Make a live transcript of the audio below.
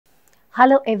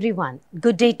Hello everyone,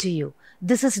 good day to you.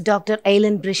 This is Dr.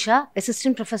 Eileen Brisha,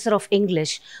 Assistant Professor of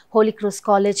English, Holy Cross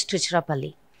College,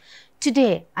 Tiruchirappalli.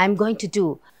 Today I'm going to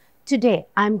do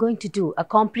a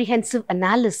comprehensive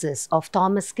analysis of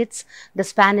Thomas Kit's The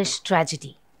Spanish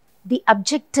Tragedy. The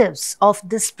objectives of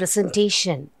this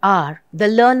presentation are: the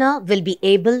learner will be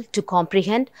able to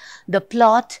comprehend the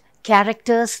plot,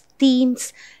 characters,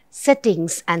 themes,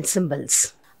 settings and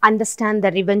symbols, understand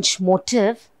the revenge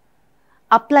motive,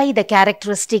 apply the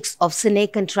characteristics of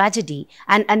Senecan tragedy,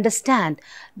 and understand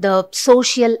the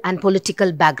social and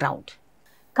political background.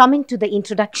 Coming to the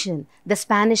introduction, The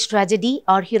Spanish Tragedy,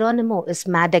 or Hieronymo is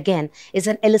Mad Again, is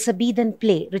an Elizabethan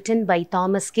play written by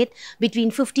Thomas Kit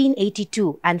between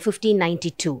 1582 and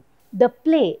 1592. The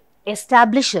play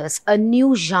establishes a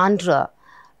new genre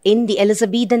in the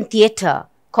Elizabethan theatre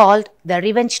called the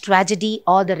revenge tragedy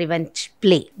or the revenge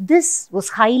play. This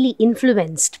was highly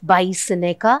influenced by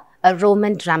Seneca, a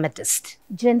Roman dramatist.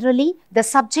 Generally, the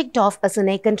subject of a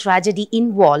Senecan tragedy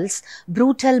involves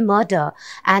brutal murder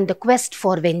and the quest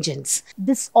for vengeance.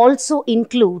 This also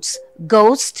includes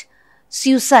ghost,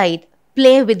 suicide,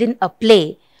 play within a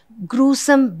play,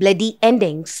 gruesome bloody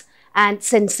endings, and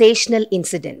sensational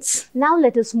incidents. Now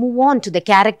let us move on to the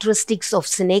characteristics of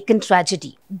Senecan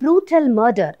tragedy. Brutal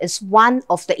murder is one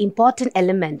of the important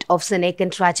elements of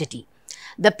Senecan tragedy.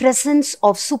 The presence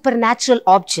of supernatural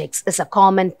objects is a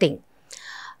common thing.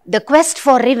 The quest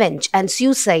for revenge and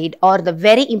suicide are the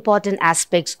very important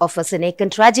aspects of a Senecan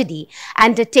tragedy,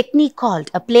 and a technique called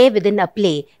a play within a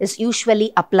play is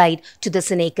usually applied to the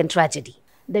Senecan tragedy.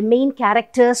 The main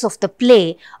characters of the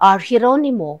play are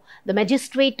Hieronymo, the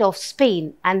magistrate of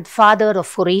Spain and father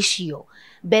of Horatio,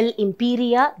 Bel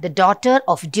Imperia, the daughter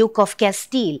of Duke of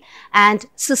Castile and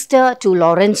sister to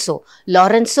Lorenzo.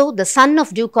 Lorenzo, the son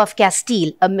of Duke of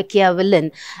Castile, a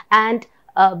Machiavellian, and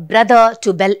a brother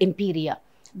to Bel Imperia.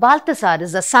 Balthasar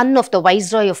is the son of the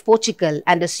Viceroy of Portugal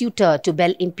and a suitor to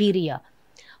Bel Imperia.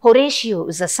 Horatio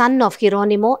is the son of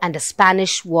Hieronymo and a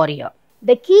Spanish warrior.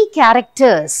 The key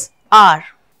characters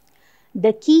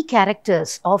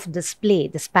of this play,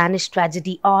 The Spanish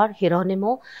Tragedy, are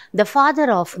Hieronymo, the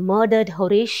father of murdered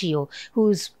Horatio, who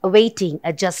is awaiting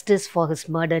a justice for his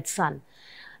murdered son.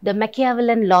 The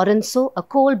Machiavellian Lorenzo, a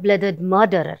cold-blooded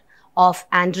murderer of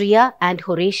Andrea and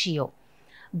Horatio.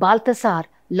 Balthasar,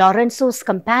 Lorenzo's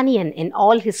companion in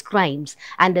all his crimes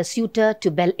and a suitor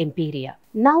to Bel Imperia.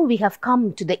 Now we have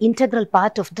come to the integral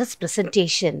part of this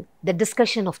presentation, the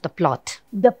discussion of the plot.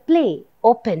 The play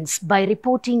opens by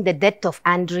reporting the death of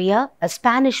Andrea, a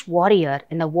Spanish warrior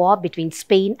in a war between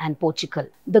Spain and Portugal.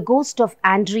 The ghost of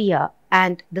Andrea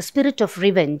and the spirit of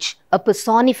revenge, a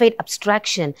personified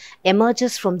abstraction,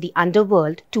 emerges from the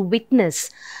underworld to witness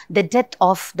the death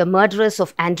of the murderers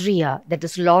of Andrea, that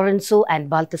is Lorenzo and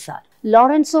Balthasar.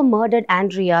 Lorenzo murdered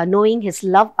Andrea knowing his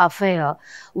love affair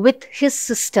with his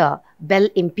sister Bel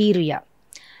Imperia.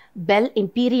 Bel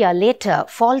Imperia later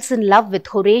falls in love with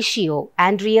Horatio,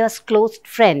 Andrea's close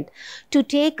friend, to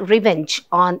take revenge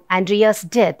on Andrea's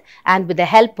death and with the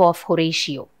help of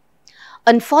Horatio.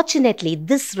 Unfortunately,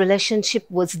 this relationship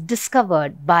was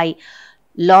discovered by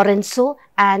Lorenzo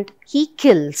and he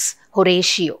kills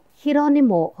Horatio.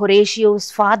 Hieronymo,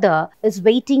 Horatio's father, is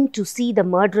waiting to see the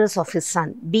murderers of his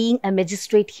son. Being a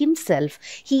magistrate himself,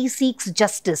 he seeks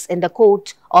justice in the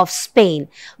court of Spain.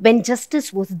 When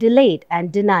justice was delayed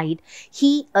and denied,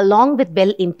 he, along with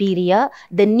Bel Imperia,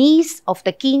 the niece of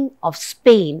the King of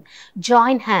Spain,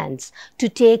 join hands to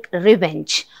take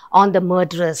revenge on the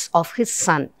murderers of his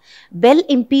son. Bel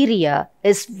Imperia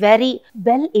is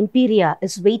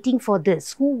waiting for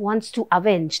this, who wants to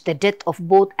avenge the death of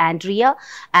both Andrea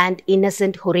and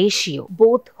innocent Horatio.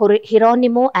 Both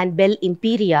Hieronymo and Bel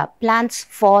Imperia plans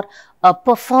for a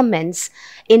performance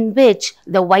in which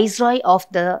the Viceroy of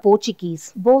the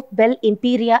Portuguese, both Bel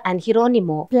Imperia and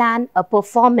Hieronymo plan a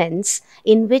performance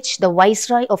in which the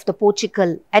Viceroy of the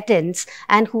Portugal attends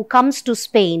and who comes to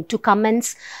Spain to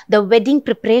commence the wedding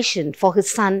preparation for his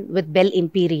son with Bel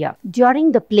Imperia.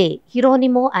 During the play,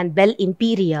 Hieronymo and Bel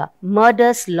Imperia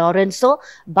murders Lorenzo,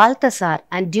 Balthasar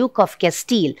and Duke of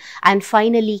Castile and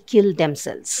finally kill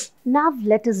themselves. Now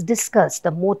let us discuss the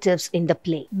motives in the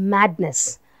play.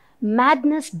 Madness.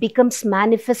 Madness becomes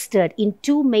manifested in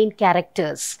two main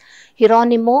characters,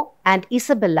 Hieronymo and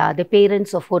Isabella, the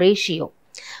parents of Horatio.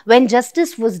 When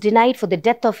justice was denied for the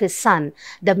death of his son,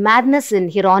 the madness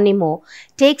in Hieronymo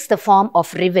takes the form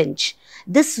of revenge.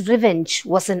 This revenge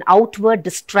was an outward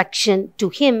destruction to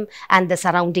him and the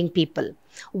surrounding people.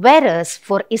 Whereas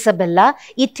for Isabella,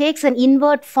 it takes an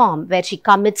inward form where she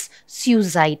commits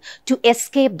suicide to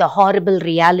escape the horrible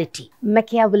reality.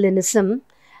 Machiavellianism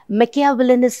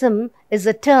Machiavellianism is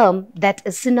a term that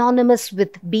is synonymous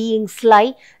with being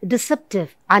sly,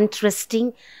 deceptive,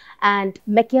 untrusting, and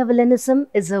Machiavellianism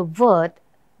is a word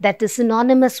that is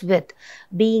synonymous with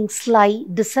being sly,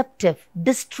 deceptive,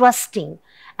 distrusting,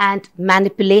 and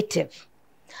manipulative.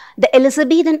 The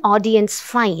Elizabethan audience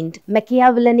find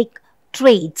Machiavellianic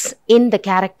traits in the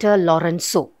character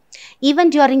Lorenzo. Even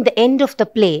during the end of the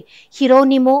play,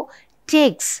 Hieronymo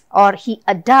takes or he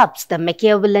adopts the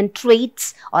Machiavellian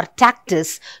traits or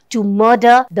tactics to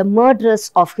murder the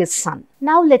murderers of his son.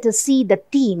 Now let us see the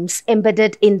themes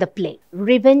embedded in the play.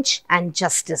 Revenge and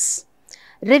justice.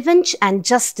 Revenge and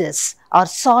justice are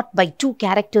sought by two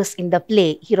characters in the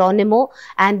play, Hieronymo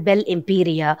and Bel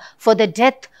Imperia, for the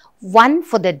death, one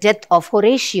for the death of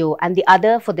Horatio and the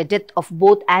other for the death of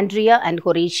both Andrea and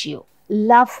Horatio.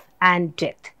 Love and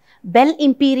death. Bel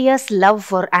Imperia's love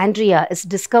for Andrea is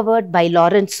discovered by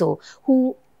Lorenzo,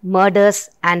 who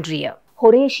murders Andrea.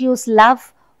 Horatio's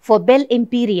love for Bel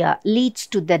Imperia leads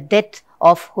to the death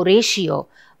of Horatio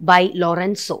by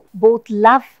Lorenzo. Both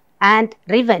love and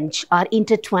revenge are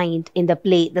intertwined in the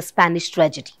play The Spanish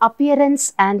Tragedy.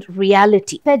 Appearance and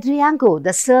reality. Pedriango,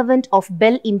 the servant of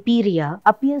Bel Imperia,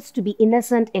 appears to be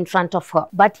innocent in front of her,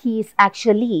 but he is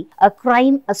actually a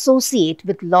crime associate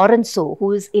with Lorenzo,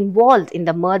 who is involved in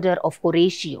the murder of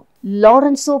Horatio.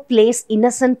 Lorenzo plays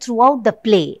innocent throughout the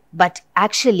play, but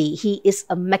actually he is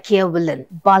a Machiavellian.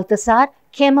 Balthasar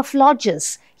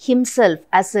camouflages himself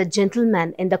as a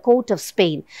gentleman in the court of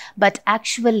Spain, but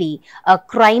actually a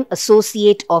crime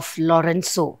associate of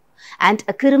Lorenzo and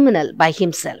a criminal by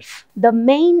himself. The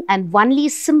main and only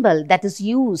symbol that is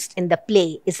used in the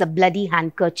play is a bloody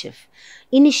handkerchief.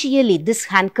 Initially, this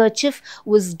handkerchief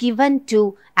was given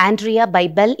to Andrea by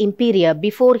Bel Imperia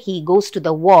before he goes to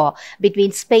the war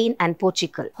between Spain and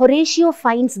Portugal. Horatio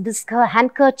finds this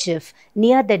handkerchief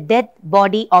near the dead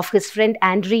body of his friend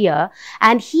Andrea,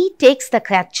 and he takes the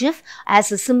kerchief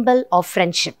as a symbol of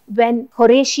friendship. When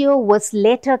Horatio was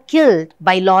later killed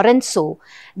by Lorenzo,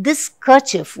 this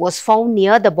kerchief was found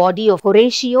near the body of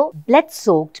Horatio,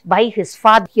 blood-soaked by his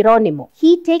father Hieronymo.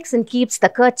 He takes and keeps the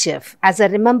kerchief as a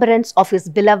remembrance of his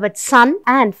beloved son,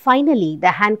 and finally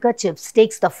the handkerchief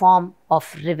takes the form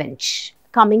of revenge.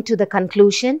 Coming to the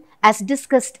conclusion, as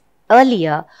discussed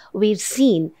earlier, we've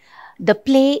seen the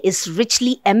play is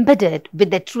richly embedded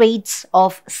with the traits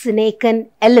of Senecan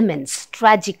elements,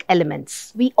 tragic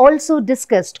elements. We also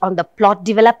discussed on the plot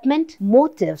development,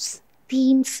 motives,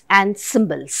 themes and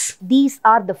symbols. These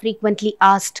are the frequently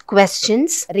asked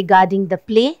questions regarding the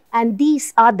play, and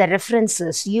these are the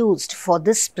references used for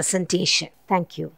this presentation. Thank you.